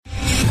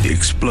The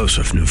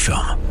explosive new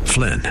film,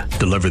 Flynn,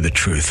 deliver the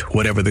truth,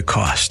 whatever the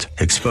cost.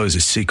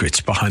 Exposes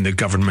secrets behind the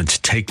government's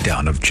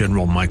takedown of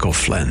General Michael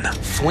Flynn.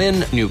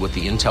 Flynn knew what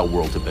the intel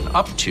world had been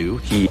up to.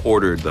 He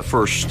ordered the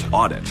first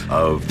audit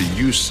of the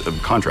use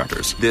of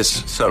contractors.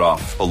 This set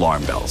off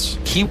alarm bells.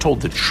 He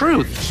told the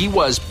truth. He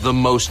was the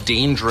most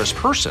dangerous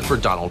person for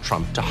Donald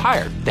Trump to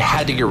hire. They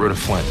had to get rid of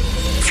Flynn.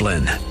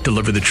 Flynn,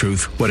 deliver the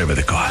truth, whatever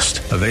the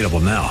cost. Available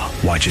now.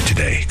 Watch it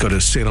today. Go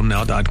to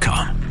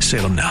salemnow.com.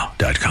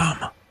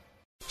 salemnow.com.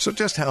 So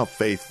just how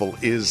faithful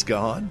is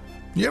God?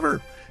 You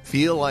ever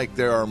feel like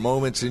there are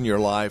moments in your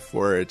life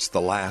where it's the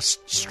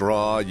last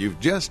straw? You've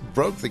just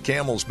broke the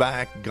camel's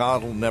back.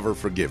 God will never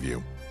forgive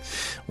you.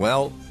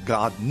 Well,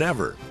 God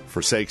never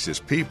forsakes his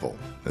people,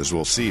 as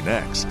we'll see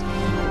next.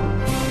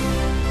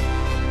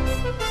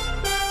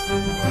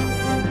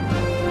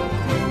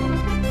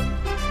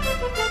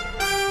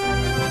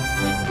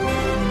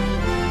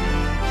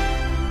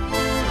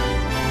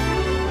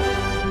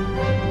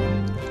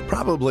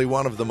 Probably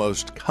one of the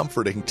most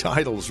comforting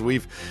titles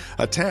we've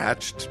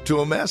attached to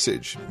a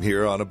message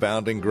here on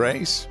Abounding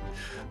Grace.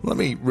 Let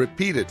me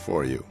repeat it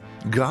for you.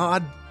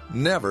 God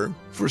never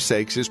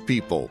forsakes his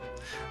people.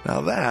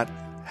 Now that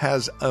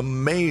has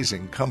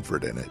amazing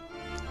comfort in it.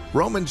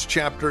 Romans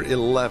chapter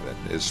 11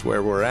 is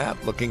where we're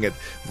at, looking at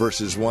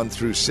verses 1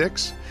 through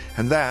 6,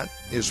 and that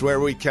is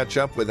where we catch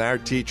up with our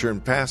teacher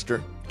and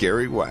pastor,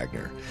 Gary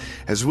Wagner,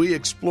 as we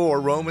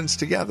explore Romans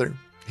together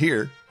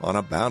here on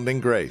Abounding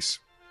Grace.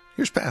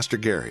 Here's Pastor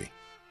Gary.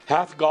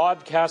 Hath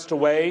God cast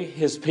away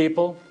his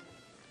people?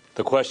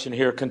 The question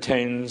here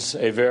contains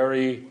a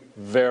very,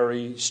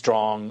 very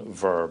strong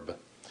verb.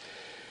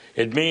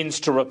 It means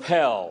to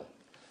repel,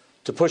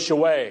 to push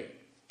away,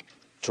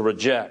 to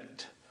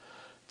reject.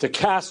 To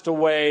cast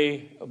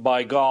away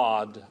by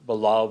God,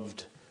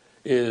 beloved,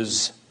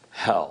 is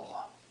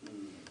hell.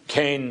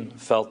 Cain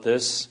felt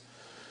this.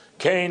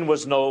 Cain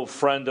was no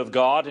friend of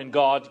God, and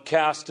God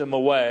cast him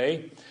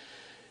away.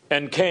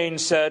 And Cain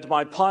said,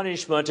 my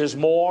punishment is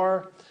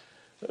more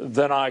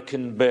than I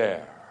can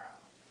bear.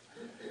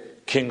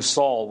 King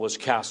Saul was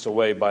cast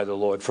away by the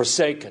Lord,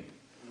 forsaken,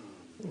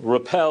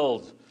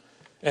 repelled,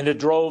 and it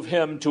drove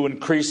him to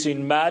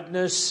increasing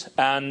madness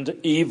and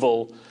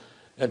evil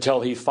until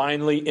he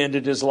finally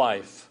ended his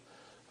life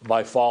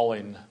by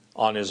falling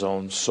on his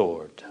own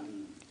sword.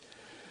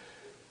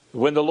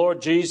 When the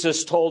Lord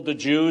Jesus told the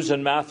Jews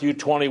in Matthew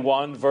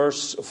 21,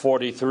 verse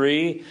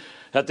 43,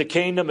 that the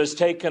kingdom is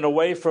taken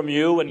away from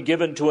you and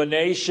given to a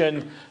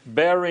nation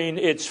bearing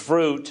its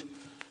fruit,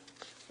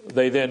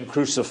 they then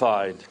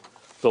crucified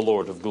the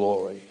Lord of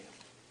glory.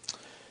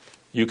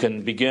 You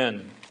can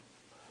begin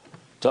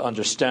to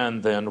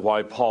understand then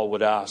why Paul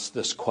would ask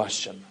this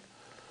question.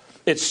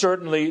 It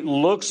certainly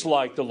looks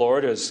like the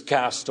Lord has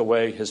cast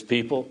away his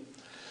people.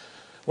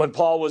 When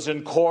Paul was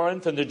in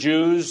Corinth and the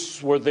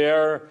Jews were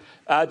there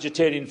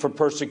agitating for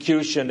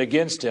persecution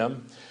against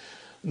him,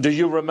 do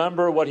you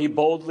remember what he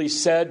boldly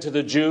said to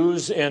the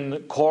Jews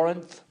in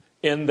Corinth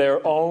in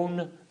their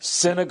own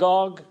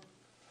synagogue?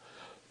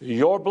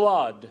 Your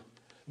blood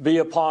be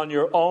upon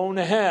your own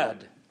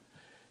head.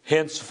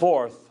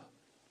 Henceforth,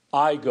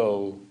 I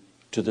go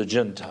to the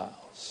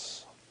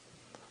Gentiles.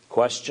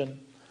 Question,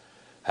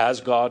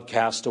 has God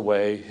cast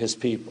away his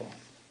people?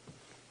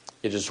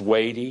 It is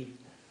weighty.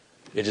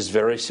 It is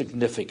very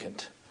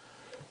significant.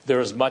 There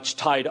is much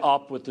tied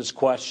up with this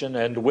question,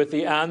 and with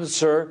the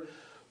answer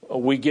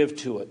we give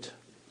to it.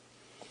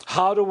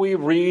 How do we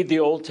read the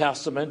Old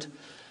Testament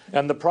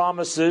and the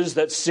promises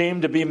that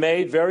seem to be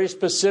made very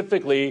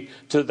specifically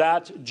to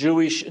that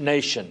Jewish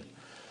nation?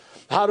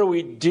 How do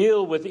we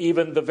deal with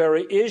even the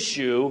very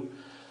issue,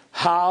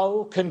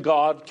 how can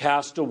God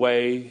cast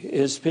away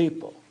his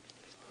people?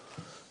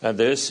 And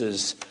this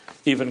is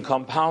even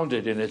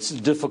compounded in its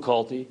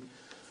difficulty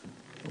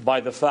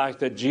by the fact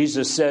that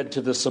Jesus said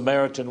to the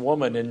Samaritan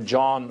woman in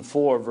John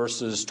 4,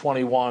 verses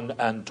 21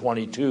 and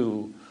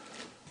 22,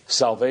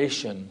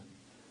 salvation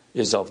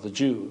is of the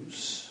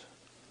Jews.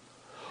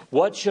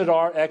 What should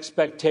our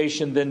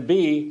expectation then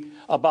be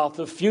about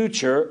the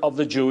future of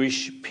the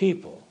Jewish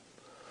people?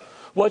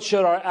 What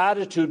should our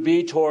attitude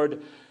be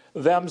toward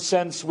them,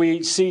 since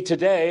we see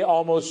today,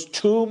 almost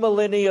 2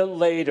 millennia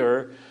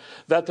later,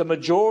 that the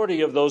majority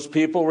of those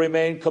people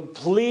remain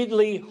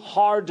completely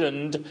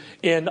hardened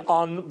in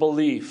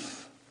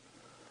unbelief?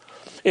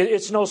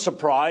 It's no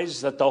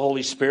surprise that the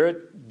Holy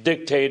Spirit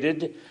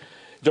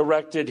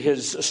directed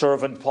his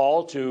servant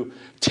Paul to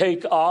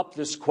take up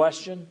this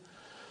question,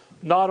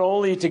 not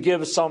only to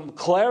give some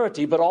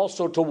clarity, but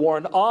also to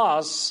warn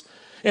us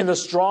in the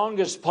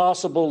strongest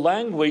possible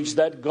language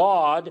that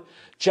God,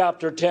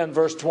 chapter 10,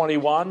 verse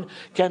 21,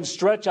 can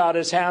stretch out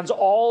his hands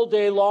all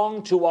day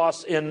long to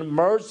us in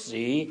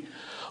mercy.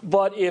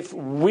 But if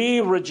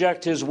we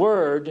reject his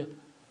word,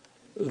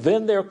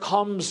 then there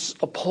comes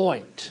a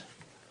point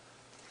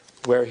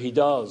where he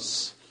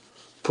does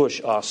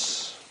push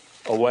us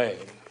away.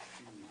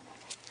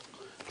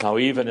 Now,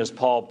 even as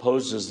Paul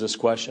poses this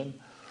question,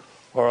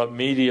 or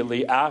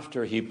immediately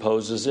after he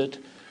poses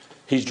it,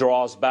 he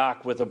draws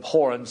back with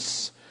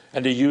abhorrence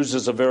And he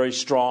uses a very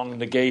strong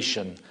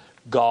negation.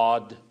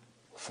 God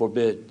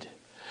forbid.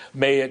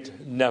 May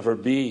it never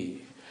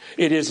be.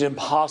 It is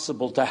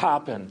impossible to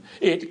happen.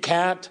 It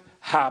can't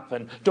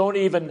happen. Don't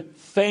even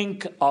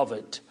think of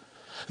it.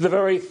 The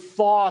very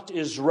thought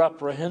is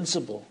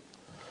reprehensible.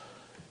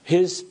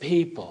 His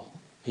people,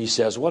 he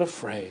says, what a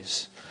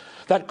phrase.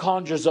 That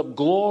conjures up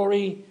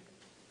glory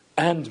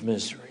and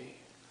misery.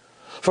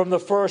 From the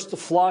first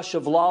flush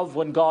of love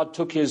when God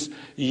took his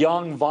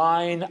young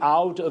vine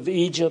out of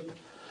Egypt,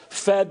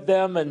 fed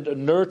them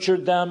and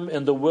nurtured them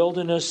in the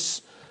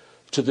wilderness,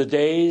 to the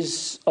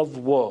days of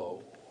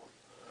woe,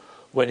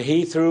 when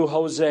he, through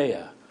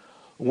Hosea,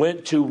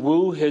 went to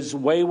woo his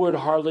wayward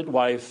harlot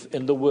wife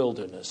in the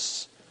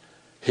wilderness,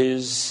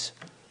 his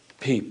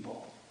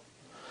people.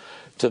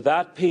 To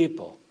that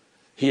people,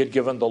 he had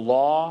given the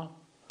law,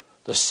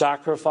 the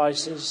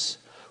sacrifices,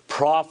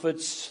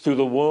 prophets through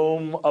the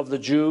womb of the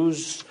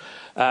Jews,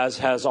 as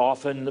has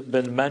often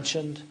been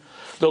mentioned.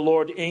 The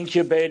Lord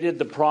incubated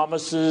the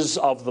promises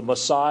of the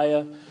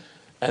Messiah,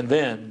 and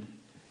then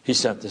he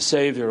sent the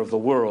Savior of the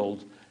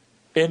world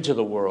into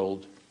the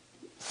world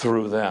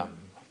through them.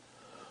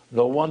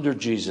 No wonder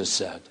Jesus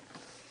said,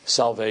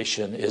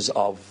 salvation is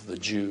of the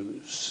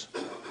Jews.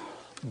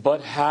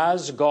 But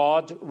has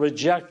God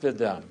rejected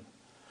them?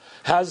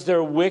 Has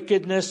their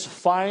wickedness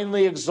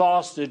finally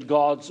exhausted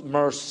God's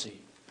mercy?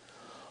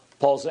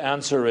 Paul's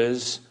answer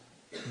is,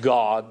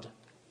 God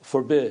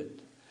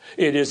forbid.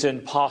 It is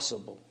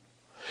impossible.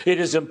 It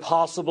is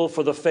impossible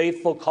for the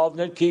faithful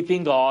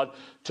covenant-keeping God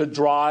to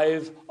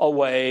drive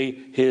away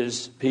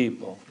his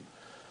people.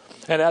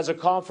 And as a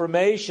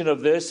confirmation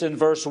of this, in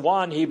verse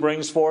 1, he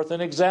brings forth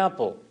an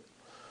example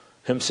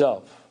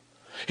himself.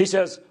 He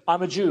says,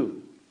 I'm a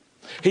Jew.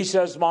 He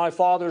says, my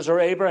fathers are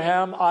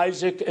Abraham,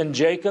 Isaac, and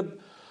Jacob.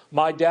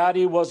 My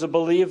daddy was a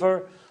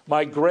believer.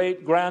 My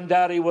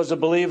great-granddaddy was a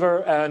believer,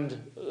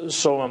 and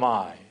so am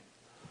I.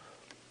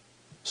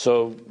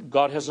 So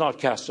God has not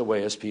cast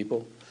away his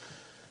people.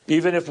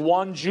 Even if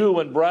one Jew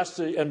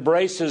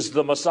embraces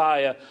the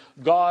Messiah,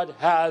 God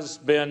has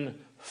been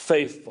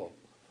faithful.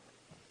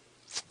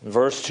 In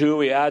verse 2,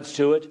 he adds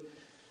to it,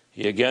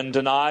 he again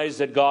denies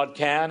that God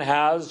can,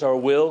 has, or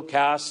will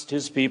cast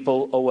his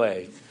people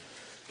away.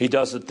 He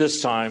does it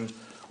this time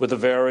with a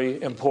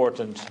very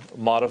important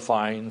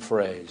modifying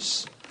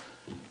phrase,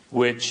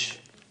 which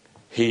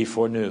he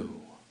foreknew.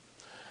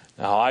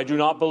 Now, I do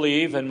not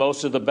believe, and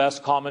most of the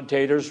best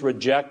commentators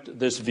reject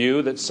this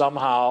view, that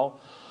somehow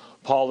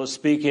Paul is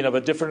speaking of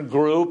a different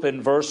group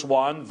in verse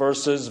 1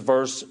 versus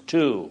verse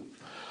 2.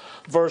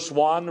 Verse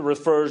 1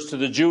 refers to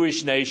the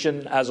Jewish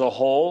nation as a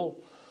whole,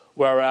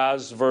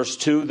 whereas verse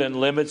 2 then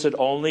limits it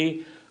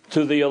only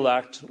to the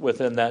elect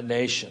within that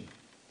nation.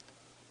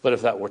 But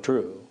if that were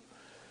true,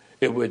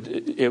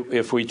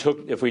 if we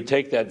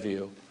take that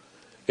view,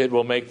 it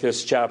will make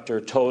this chapter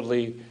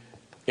totally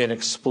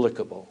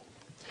inexplicable.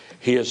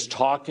 He is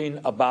talking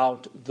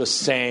about the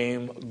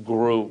same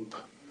group.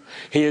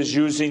 He is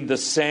using the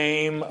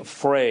same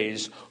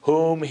phrase,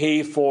 whom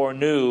he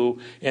foreknew,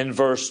 in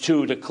verse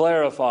 2 to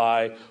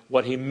clarify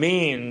what he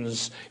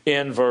means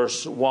in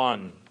verse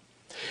 1.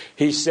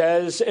 He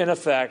says, in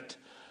effect,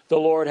 the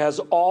Lord has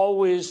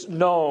always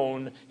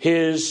known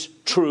his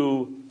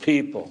true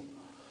people.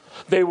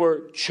 They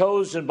were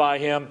chosen by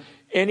him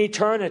in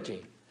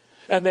eternity,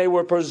 and they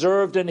were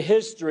preserved in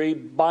history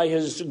by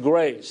his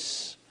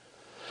grace.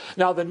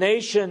 Now, the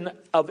nation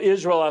of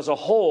Israel as a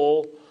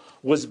whole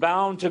was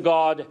bound to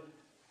God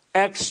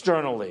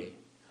externally.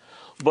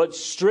 But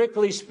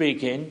strictly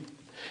speaking,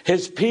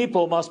 his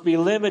people must be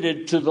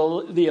limited to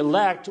the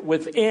elect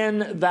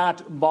within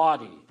that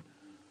body.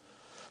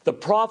 The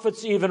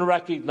prophets even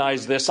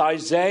recognize this.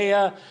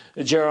 Isaiah,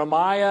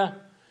 Jeremiah,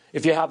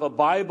 if you have a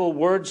Bible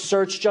word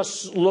search,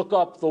 just look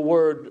up the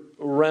word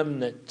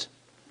remnant.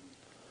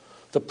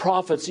 The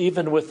prophets,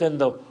 even within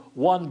the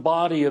one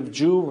body of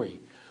Jewry,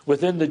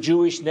 within the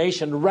Jewish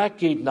nation,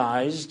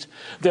 recognized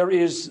there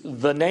is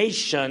the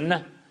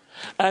nation,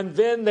 and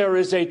then there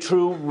is a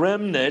true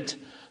remnant,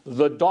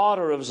 the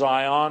daughter of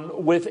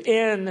Zion,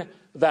 within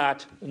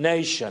that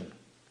nation.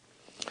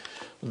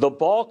 The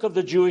bulk of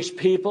the Jewish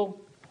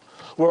people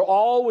were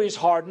always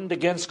hardened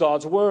against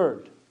God's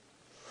word.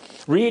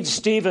 Read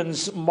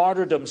Stephen's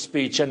martyrdom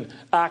speech in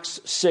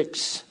Acts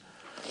 6.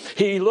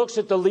 He looks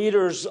at the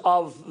leaders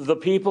of the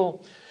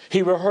people.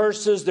 He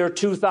rehearses their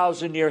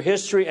 2,000-year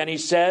history, and he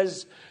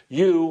says,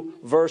 you,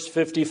 verse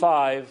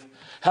 55,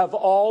 have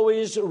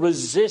always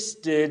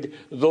resisted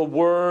the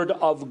word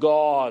of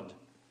God,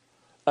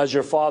 as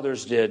your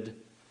fathers did,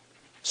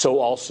 so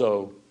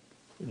also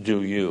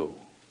do you.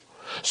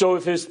 So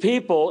if his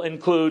people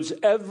includes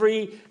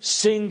every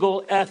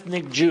single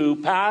ethnic Jew,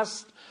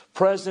 past,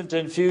 present,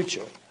 and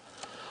future,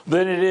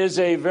 then it is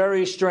a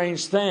very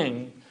strange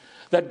thing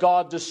that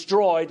God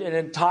destroyed an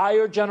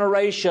entire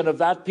generation of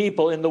that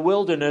people in the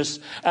wilderness,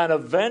 and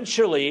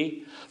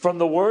eventually, from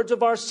the words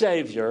of our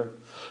Savior,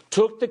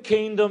 took the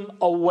kingdom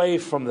away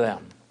from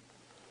them.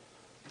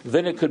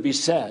 Then it could be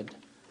said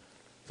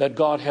that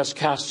God has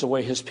cast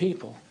away his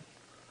people.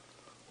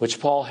 which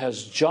Paul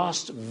has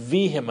just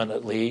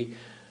vehemently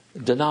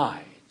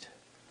denied.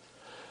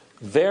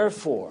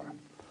 Therefore,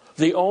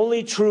 the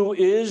only true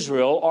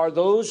Israel are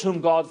those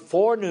whom God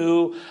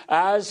foreknew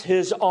as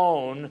His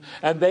own,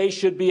 and they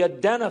should be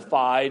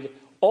identified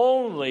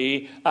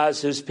only as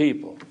His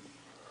people.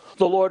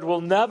 The Lord will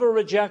never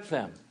reject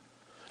them,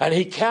 and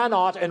He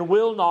cannot and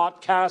will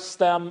not cast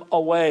them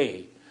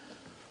away.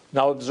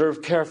 Now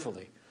observe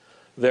carefully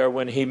there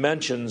when he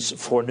mentions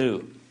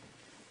foreknew,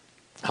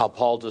 how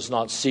Paul does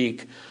not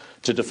seek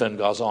to defend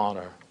God's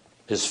honor,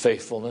 His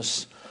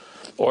faithfulness,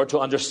 or to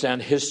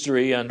understand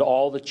history and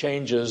all the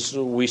changes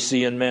we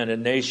see in men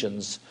and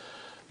nations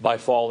by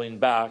falling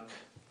back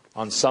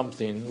on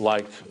something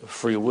like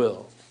free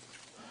will.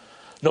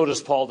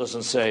 Notice Paul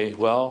doesn't say,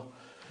 well,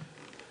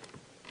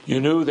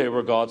 you knew they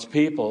were God's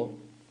people,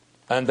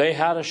 and they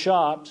had a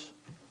shot,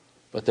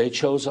 but they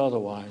chose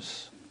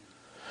otherwise.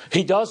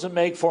 He doesn't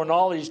make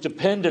foreknowledge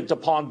dependent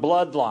upon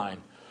bloodline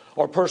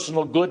or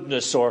personal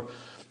goodness or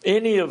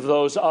any of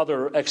those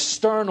other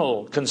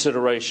external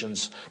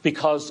considerations,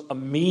 because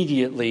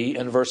immediately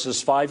in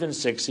verses 5 and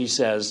 6 he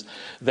says,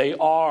 they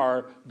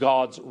are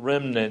God's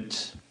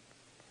remnant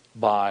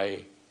by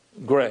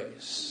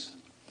grace.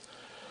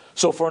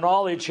 So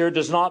foreknowledge here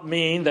does not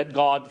mean that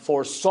God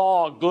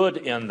foresaw good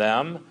in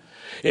them.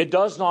 It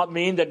does not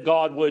mean that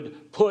God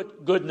would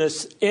put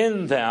goodness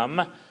in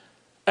them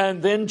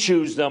and then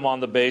choose them on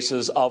the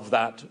basis of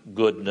that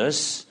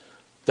goodness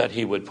that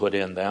He would put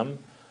in them.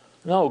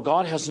 No,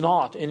 God has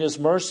not, in His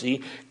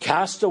mercy,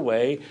 cast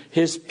away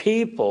His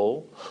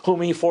people,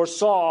 whom He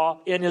foresaw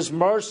in His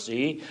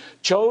mercy,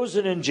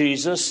 chosen in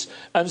Jesus,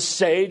 and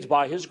saved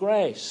by His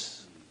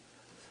grace.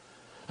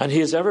 And He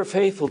is ever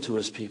faithful to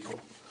His people,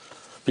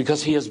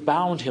 because He has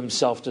bound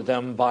Himself to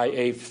them by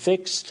a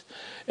fixed,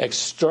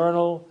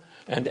 external,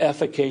 and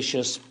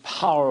efficacious,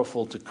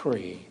 powerful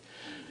decree.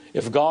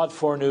 If God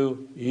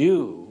foreknew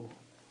you,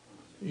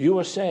 you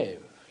are saved.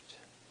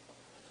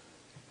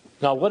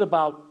 Now, what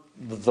about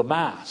the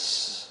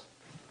Mass?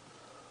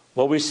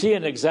 Well, we see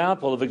an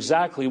example of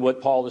exactly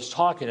what Paul is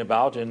talking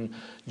about in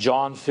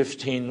John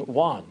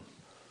 15:1.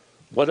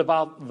 What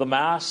about the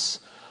Mass?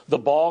 The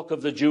bulk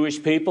of the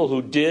Jewish people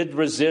who did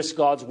resist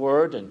God's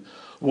word and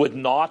would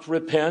not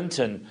repent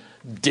and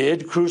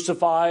did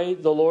crucify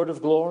the Lord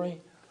of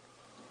glory?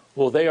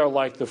 Well, they are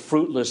like the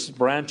fruitless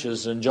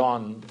branches in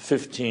John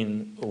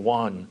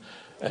 15:1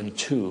 and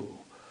 2.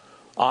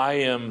 I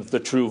am the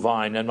true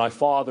vine, and my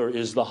Father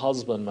is the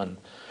husbandman.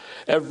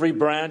 Every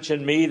branch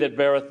in me that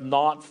beareth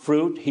not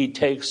fruit, He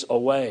takes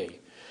away.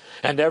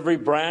 And every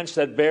branch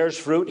that bears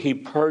fruit, He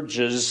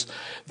purges,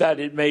 that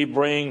it may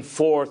bring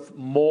forth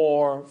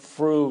more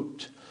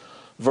fruit.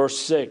 Verse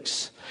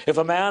 6, if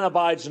a man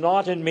abides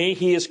not in me,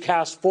 he is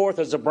cast forth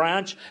as a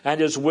branch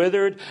and is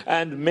withered,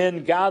 and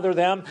men gather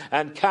them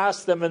and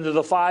cast them into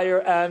the fire,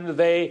 and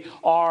they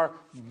are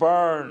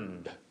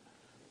burned.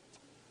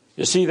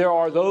 You see, there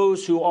are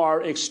those who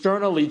are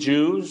externally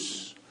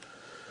Jews.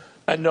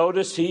 And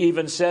notice he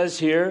even says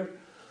here,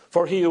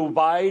 for he who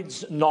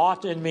abides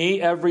not in me,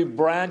 every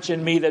branch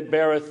in me that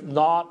beareth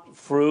not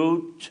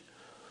fruit.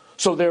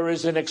 So there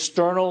is an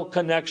external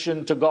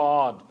connection to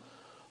God.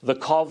 The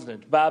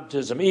covenant,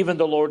 baptism, even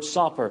the Lord's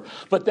Supper.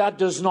 But that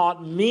does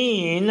not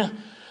mean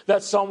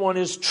that someone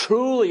is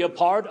truly a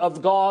part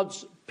of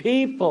God's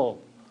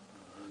people.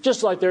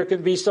 Just like there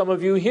can be some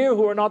of you here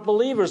who are not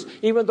believers,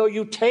 even though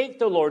you take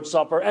the Lord's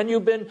Supper and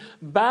you've been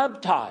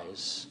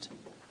baptized.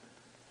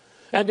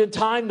 And in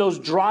time, those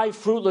dry,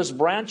 fruitless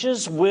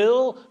branches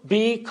will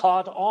be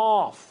cut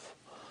off.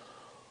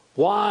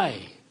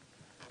 Why?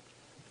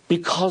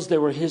 Because they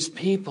were His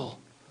people.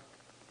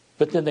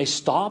 But then they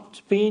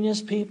stopped being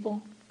His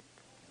people?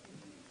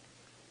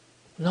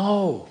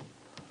 No.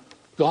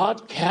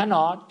 God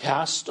cannot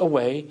cast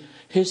away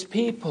His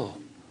people.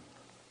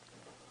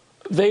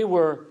 They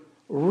were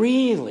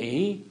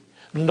really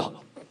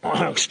not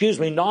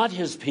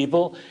His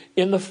people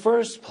in the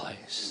first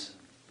place.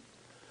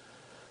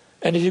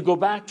 And if you go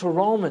back to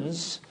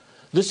Romans,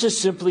 this is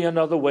simply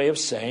another way of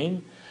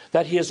saying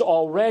that he has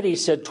already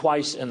said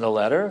twice in the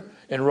letter,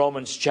 in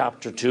Romans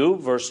chapter 2,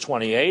 verse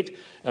 28,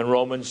 and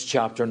Romans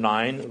chapter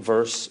 9,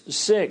 verse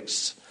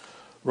 6.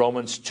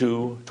 Romans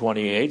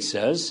 2:28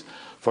 says,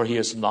 for he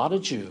is not a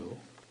Jew,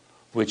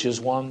 which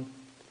is one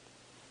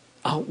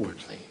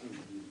outwardly.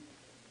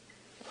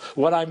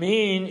 What I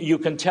mean, you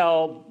can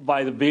tell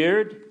by the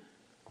beard,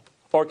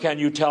 or can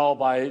you tell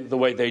by the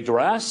way they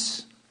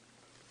dress?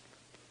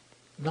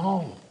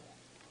 No.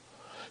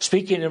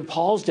 Speaking in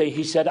Paul's day,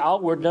 he said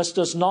outwardness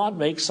does not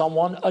make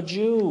someone a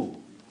Jew.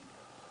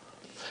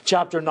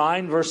 Chapter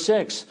 9, verse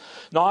 6.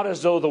 Not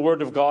as though the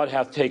word of God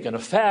hath taken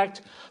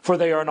effect, for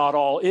they are not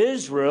all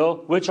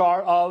Israel, which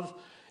are of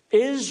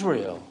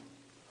Israel.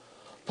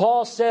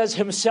 Paul says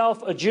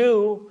himself a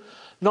Jew.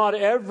 Not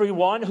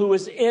everyone who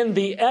is in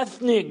the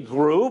ethnic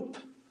group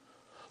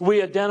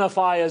we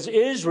identify as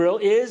Israel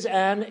is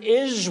an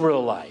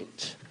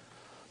Israelite.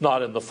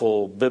 Not in the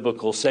full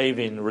biblical,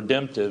 saving,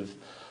 redemptive,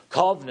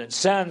 covenant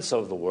sense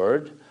of the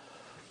word.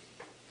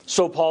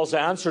 So Paul's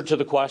answer to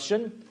the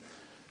question,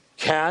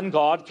 Can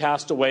God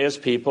cast away his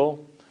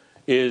people?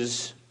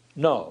 Is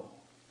no.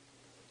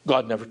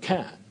 God never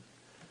can.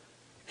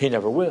 He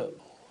never will.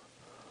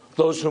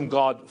 Those whom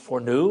God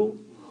foreknew,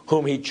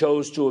 whom he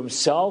chose to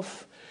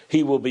himself,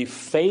 he will be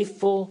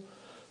faithful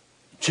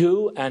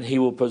to, and he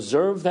will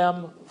preserve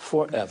them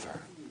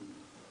forever.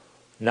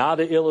 Now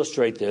to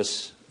illustrate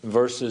this,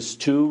 verses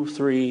 2,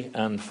 3,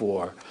 and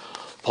 4,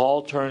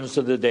 Paul turns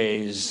to the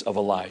days of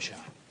Elijah,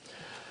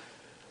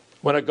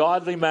 when a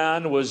godly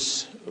man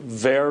was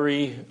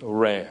very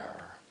rare.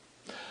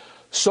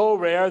 So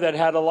rare that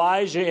had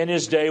Elijah in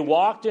his day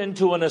walked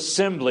into an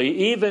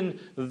assembly, even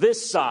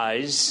this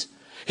size,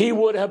 he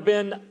would have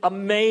been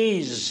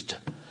amazed,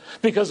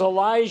 because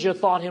Elijah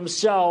thought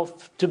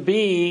himself to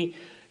be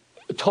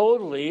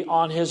totally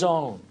on his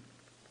own.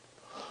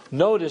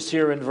 Notice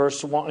here in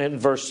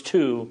verse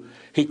 2,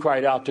 he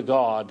cried out to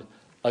God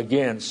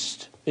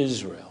against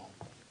Israel.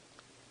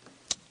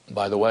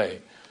 By the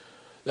way,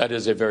 that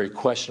is a very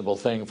questionable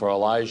thing for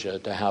Elijah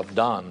to have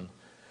done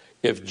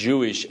if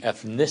Jewish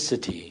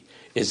ethnicity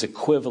is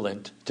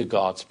equivalent to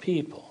God's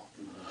people.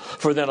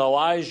 For then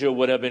Elijah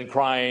would have been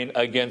crying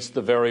against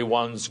the very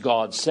ones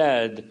God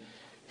said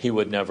he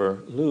would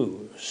never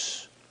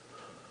lose.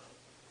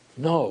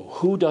 No,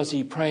 who does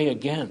he pray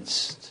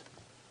against?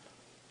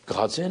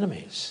 God's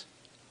enemies.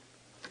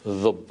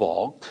 The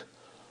bulk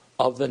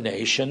of the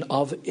nation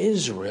of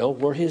Israel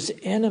were his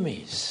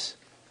enemies.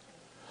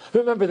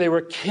 Remember, they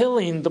were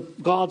killing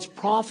God's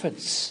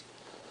prophets.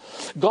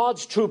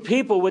 God's true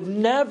people would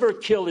never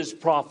kill his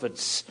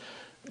prophets.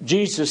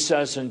 Jesus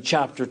says in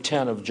chapter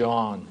 10 of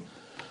John,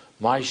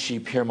 "My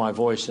sheep hear my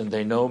voice, and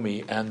they know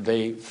me, and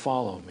they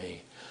follow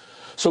me."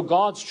 So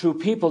God's true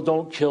people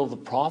don't kill the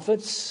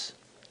prophets,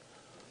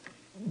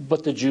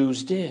 but the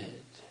Jews did.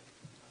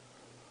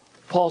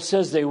 Paul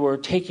says they were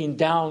taking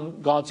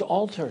down God's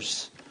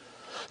altars.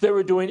 They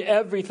were doing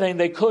everything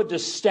they could to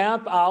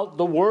stamp out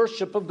the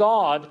worship of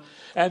God.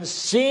 And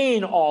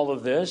seeing all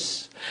of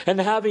this,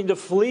 and having to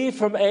flee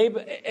from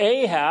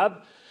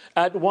Ahab,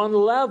 at one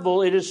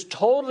level it is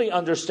totally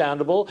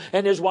understandable,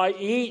 and is why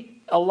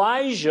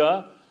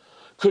Elijah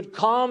could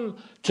come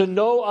to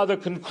no other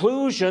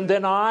conclusion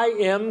than I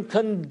am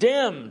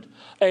condemned,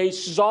 a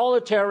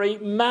solitary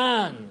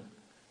man.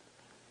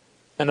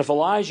 And if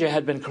Elijah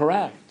had been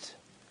correct,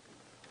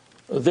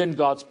 then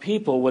God's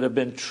people would have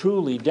been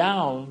truly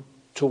down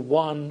to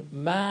one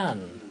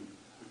man.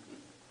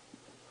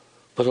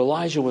 But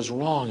Elijah was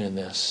wrong in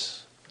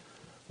this.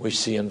 We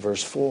see in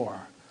verse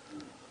 4.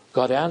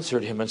 God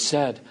answered him and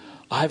said,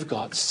 "I've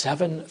got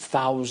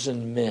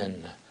 7,000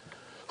 men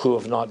who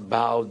have not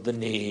bowed the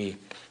knee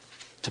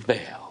to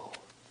Baal."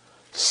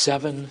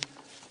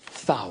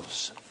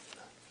 7,000.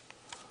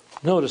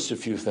 Notice a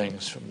few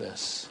things from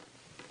this.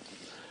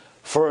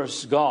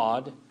 First,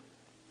 God,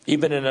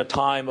 even in a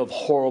time of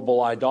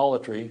horrible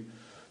idolatry,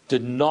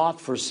 did not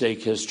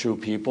forsake his true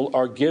people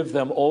or give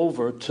them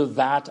over to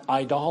that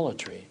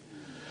idolatry.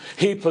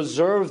 He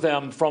preserved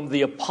them from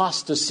the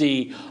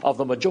apostasy of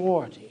the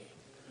majority.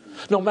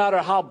 No matter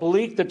how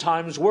bleak the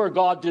times were,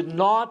 God did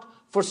not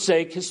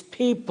forsake his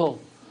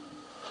people.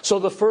 So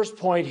the first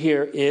point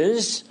here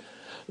is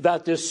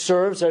that this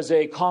serves as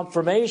a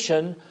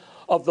confirmation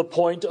of the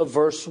point of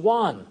verse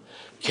 1.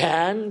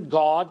 Can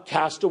God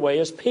cast away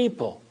his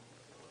people?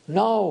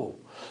 No,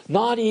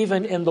 not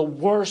even in the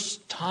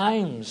worst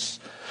times,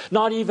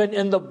 not even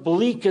in the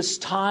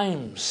bleakest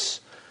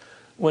times,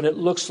 when it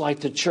looks like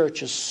the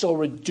church is so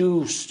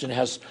reduced and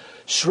has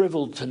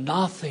shriveled to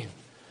nothing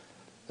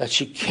that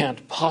she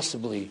can't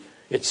possibly,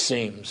 it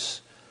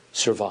seems,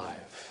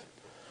 survive.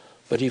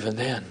 But even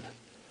then,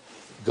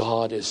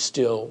 God is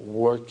still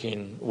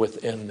working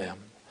within them.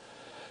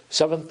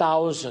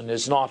 7,000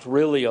 is not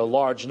really a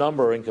large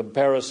number in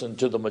comparison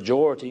to the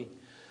majority,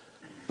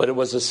 but it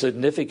was a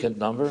significant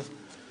number.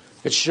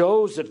 It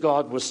shows that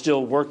God was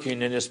still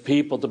working in his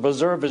people to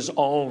preserve his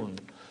own.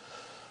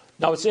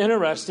 Now it's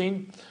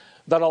interesting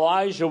that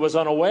Elijah was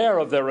unaware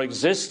of their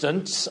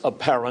existence,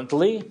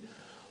 apparently.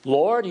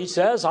 "Lord," he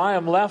says, "I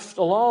am left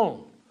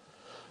alone."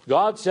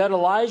 God said,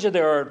 "Elijah,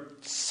 there are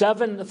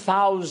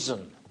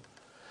 7,000.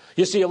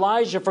 You see,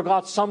 Elijah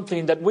forgot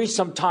something that we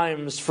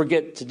sometimes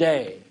forget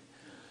today,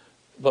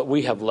 but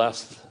we have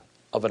less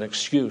of an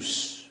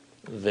excuse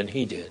than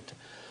he did.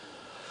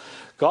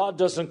 God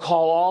doesn't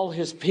call all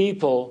his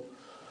people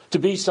to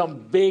be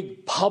some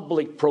big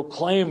public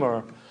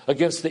proclaimer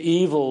against the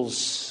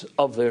evils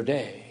of their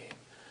day.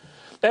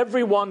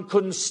 Everyone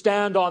couldn't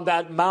stand on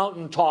that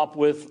mountaintop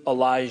with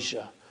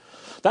Elijah.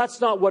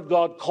 That's not what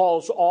God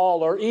calls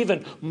all or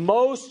even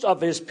most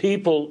of his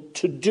people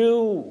to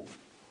do.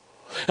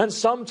 And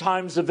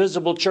sometimes the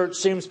visible church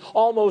seems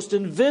almost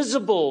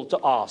invisible to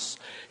us,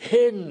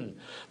 hidden,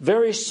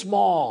 very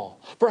small,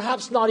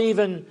 perhaps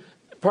even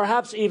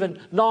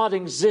not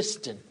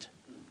existent.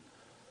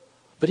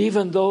 But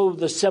even though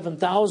the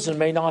 7,000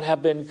 may not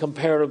have been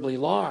comparably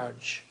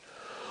large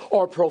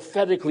or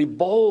prophetically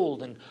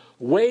bold and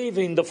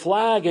waving the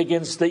flag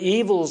against the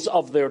evils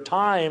of their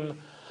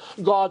time,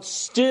 God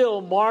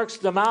still marks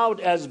them out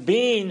as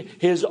being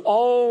his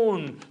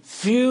own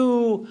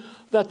few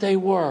that they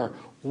were.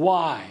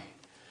 Why?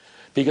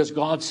 Because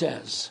God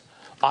says,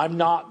 I'm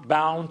not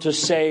bound to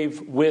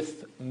save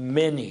with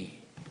many.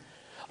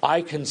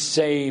 I can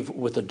save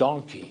with a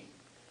donkey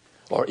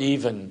or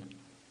even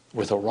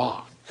with a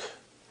rock.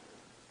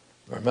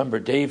 Remember,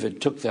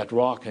 David took that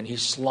rock and he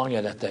slung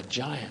it at that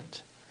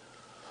giant.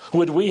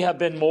 Would we have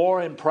been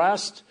more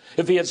impressed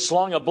if he had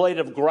slung a blade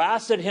of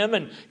grass at him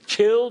and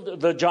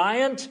killed the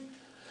giant?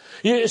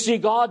 You see,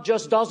 God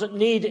just doesn't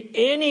need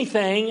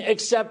anything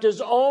except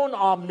his own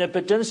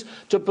omnipotence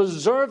to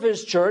preserve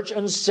his church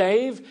and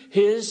save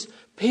his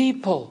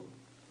people.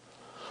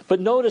 But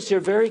notice here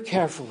very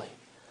carefully,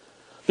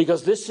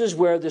 because this is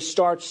where this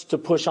starts to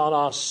push on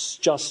us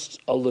just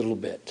a little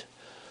bit.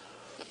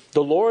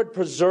 The Lord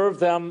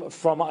preserved them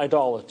from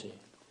idolatry,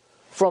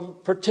 from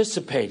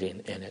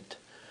participating in it.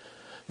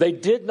 They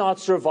did not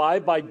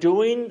survive by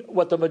doing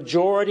what the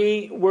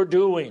majority were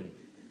doing,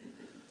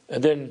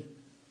 and then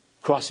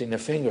crossing their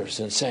fingers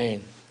and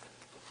saying,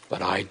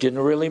 but I didn't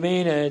really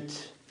mean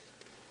it.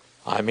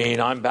 I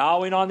mean, I'm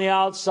bowing on the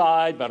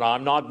outside, but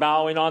I'm not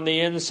bowing on the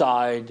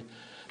inside.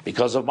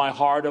 Because of my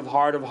heart of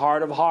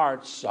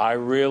hearts, I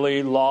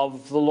really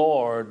love the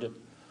Lord.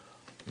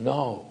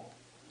 No.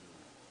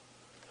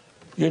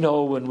 You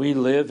know, when we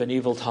live in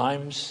evil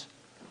times,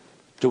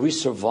 do we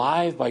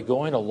survive by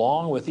going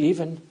along with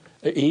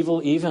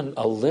evil even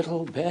a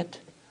little bit?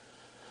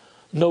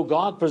 No,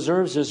 God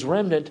preserves his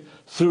remnant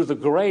through the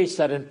grace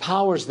that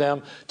empowers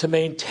them to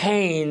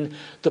maintain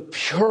the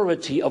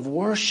purity of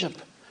worship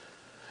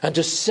and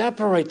to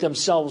separate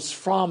themselves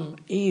from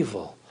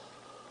evil.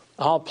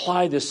 I'll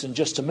apply this in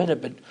just a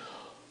minute, but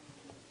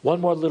one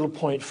more little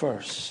point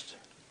first.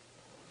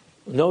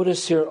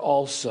 Notice here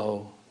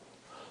also,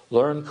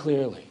 learn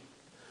clearly,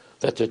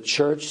 that the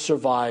church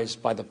survives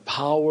by the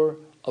power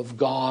of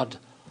God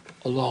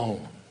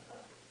alone.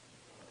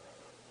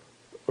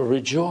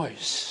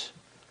 Rejoice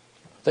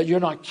that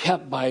you're not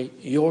kept by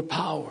your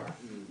power.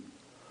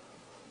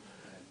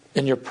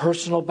 In your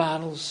personal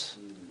battles,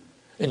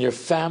 in your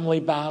family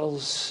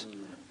battles,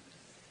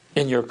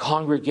 in your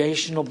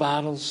congregational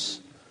battles,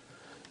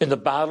 in the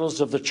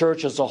battles of the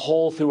church as a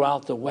whole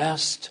throughout the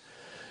West,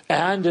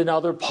 and in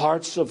other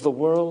parts of the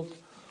world,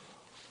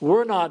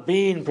 we're not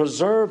being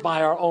preserved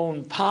by our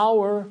own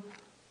power.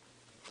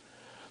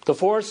 The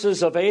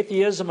forces of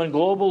atheism and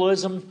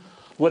globalism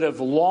would have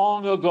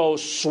long ago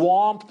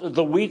swamped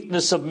the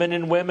weakness of men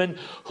and women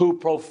who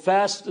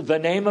professed the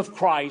name of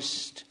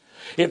Christ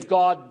if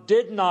God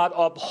did not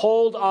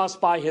uphold us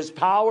by his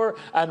power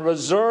and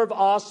reserve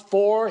us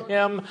for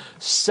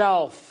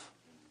himself.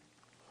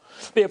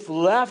 If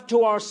left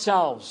to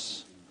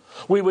ourselves,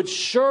 we would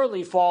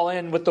surely fall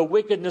in with the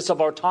wickedness of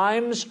our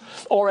times,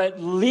 or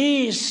at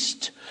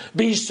least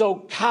be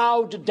so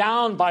cowed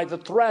down by the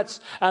threats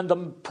and the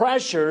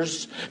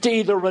pressures to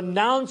either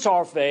renounce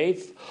our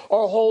faith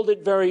or hold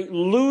it very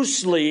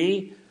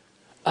loosely,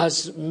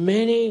 as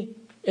many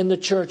in the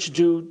church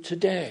do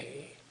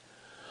today.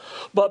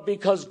 But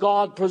because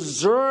God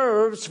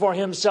preserves for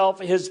himself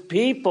his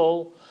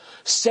people,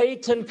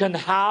 Satan can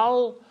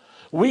howl,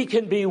 we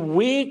can be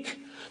weak,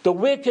 the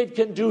wicked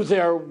can do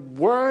their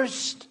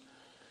worst,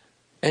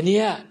 and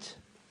yet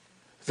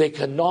they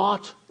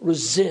cannot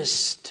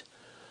resist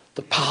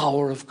the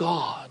power of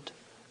God.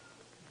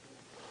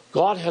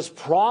 God has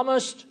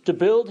promised to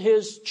build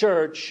his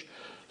church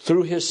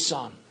through his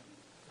Son.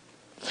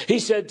 He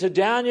said to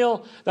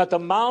Daniel that the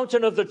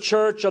mountain of the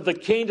church of the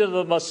kingdom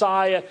of the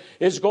Messiah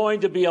is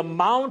going to be a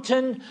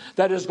mountain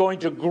that is going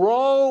to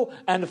grow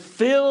and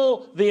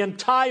fill the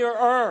entire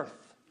earth.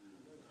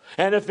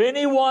 And if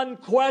anyone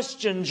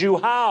questions you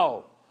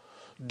how,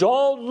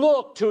 don't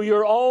look to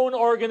your own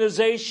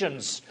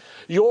organizations,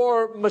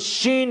 your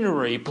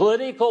machinery,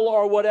 political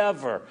or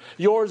whatever,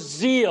 your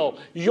zeal,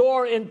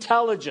 your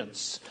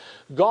intelligence.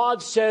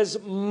 God says,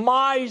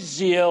 my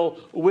zeal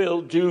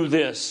will do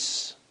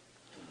this.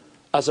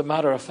 As a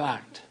matter of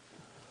fact,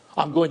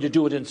 I'm going to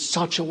do it in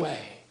such a way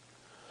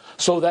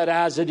so that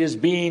as it is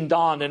being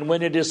done and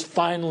when it is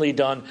finally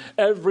done,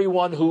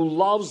 everyone who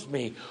loves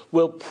me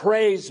will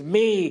praise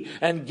me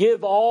and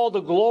give all the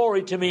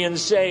glory to me and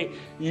say,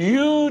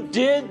 you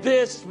did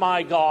this,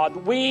 my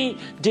God. We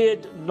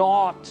did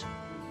not.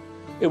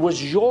 It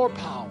was your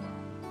power,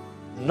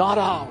 not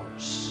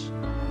ours.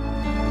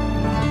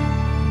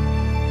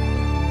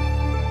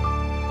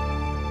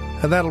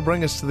 And that'll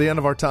bring us to the end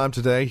of our time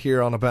today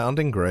here on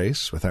Abounding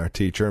Grace with our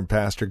teacher and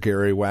pastor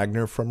Gary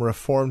Wagner from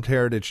Reformed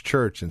Heritage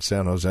Church in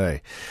San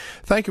Jose.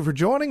 Thank you for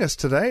joining us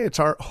today. It's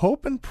our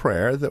hope and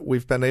prayer that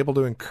we've been able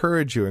to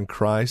encourage you in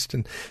Christ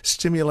and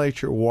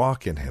stimulate your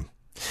walk in him.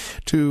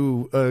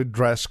 To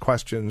address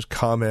questions,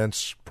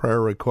 comments, prayer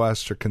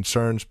requests, or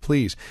concerns,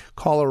 please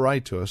call or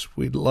write to us.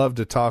 We'd love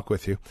to talk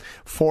with you.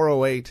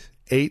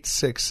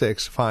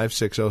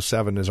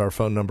 408-866-5607 is our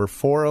phone number,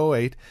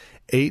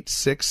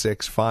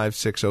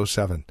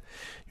 408-866-5607.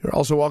 You're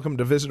also welcome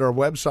to visit our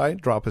website.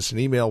 Drop us an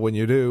email when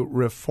you do,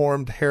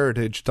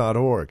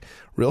 reformedheritage.org.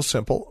 Real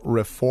simple,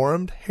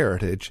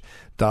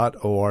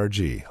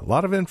 reformedheritage.org. A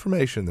lot of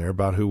information there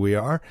about who we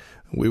are.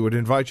 We would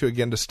invite you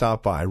again to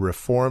stop by,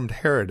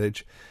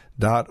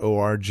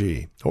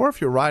 reformedheritage.org. Or if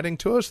you're writing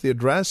to us, the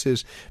address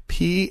is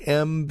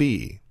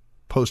PMB,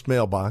 Post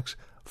Mailbox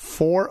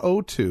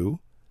 402,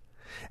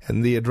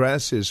 and the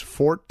address is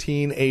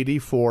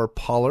 1484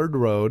 Pollard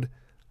Road,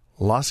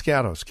 Los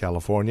Gatos,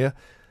 California,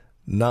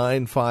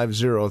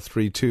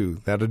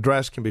 95032. That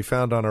address can be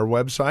found on our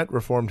website,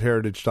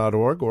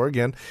 reformedheritage.org, or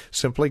again,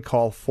 simply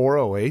call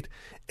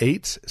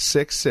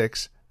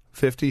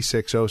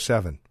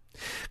 408-866-5607.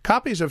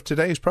 Copies of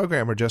today's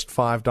program are just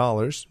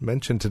 $5.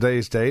 Mention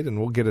today's date and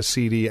we'll get a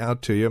CD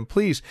out to you. And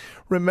please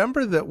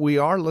remember that we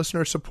are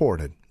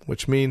listener-supported,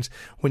 which means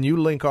when you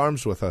link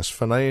arms with us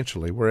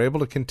financially, we're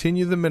able to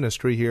continue the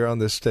ministry here on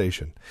this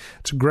station.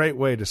 It's a great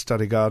way to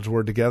study God's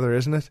Word together,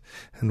 isn't it?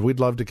 And we'd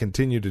love to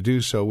continue to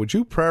do so. Would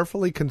you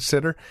prayerfully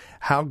consider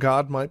how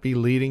God might be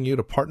leading you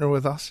to partner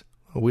with us?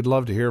 We'd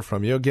love to hear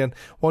from you. Again,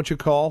 won't you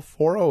call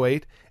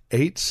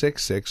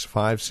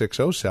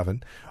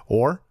 408-866-5607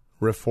 or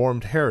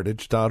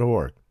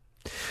reformedheritage.org.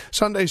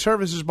 Sunday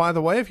services, by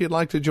the way, if you'd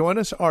like to join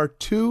us, are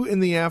 2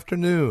 in the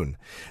afternoon.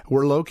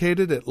 We're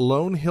located at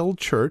Lone Hill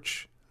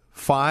Church,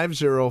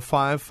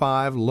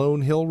 5055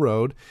 Lone Hill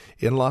Road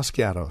in Los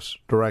Gatos.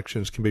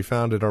 Directions can be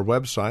found at our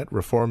website,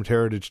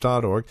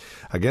 reformedheritage.org.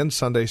 Again,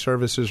 Sunday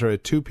services are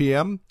at 2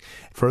 p.m.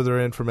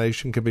 Further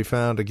information can be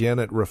found again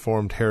at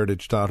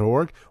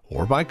reformedheritage.org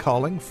or by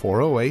calling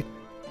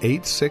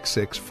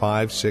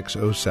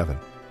 408-866-5607.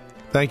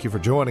 Thank you for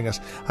joining us.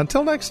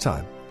 Until next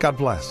time, God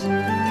bless.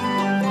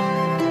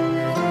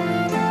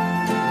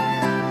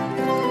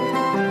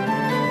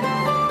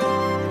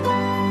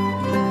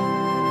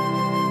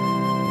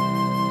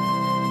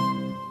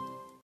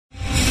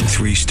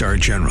 3-star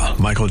General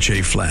Michael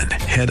J. Flynn,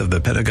 head of the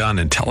Pentagon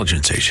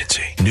Intelligence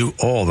Agency, knew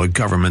all the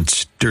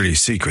government's dirty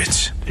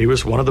secrets. He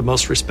was one of the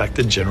most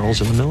respected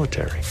generals in the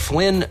military.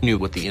 Flynn knew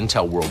what the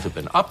intel world had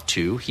been up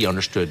to. He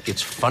understood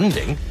its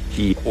funding.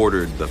 He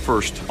ordered the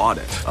first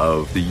audit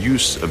of the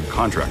use of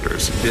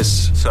contractors.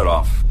 This set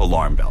off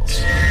alarm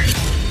bells.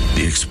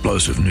 The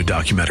explosive new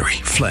documentary,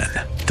 Flynn,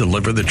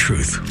 Deliver the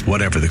Truth,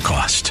 Whatever the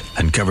Cost,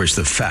 uncovers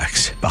the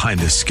facts behind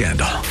this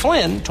scandal.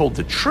 Flynn told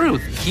the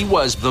truth. He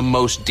was the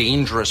most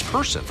dangerous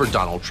person for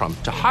Donald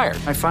Trump to hire.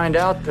 I find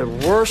out the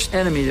worst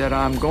enemy that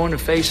I'm going to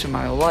face in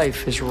my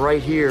life is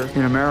right here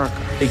in America.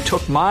 They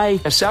took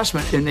my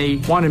assessment and they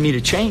wanted me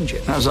to change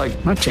it. And I was like,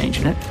 I'm not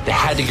changing it. They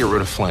had to get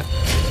rid of Flynn.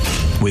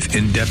 With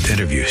in-depth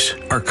interviews,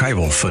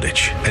 archival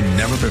footage, and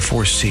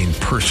never-before-seen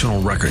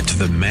personal records of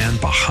the man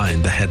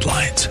behind the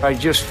headlines. I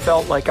just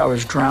felt like I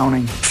was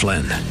drowning.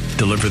 Flynn,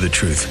 Deliver the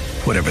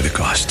Truth, Whatever the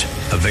Cost.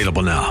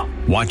 Available now.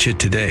 Watch it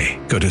today.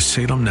 Go to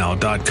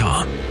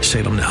salemnow.com.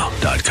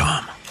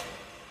 salemnow.com.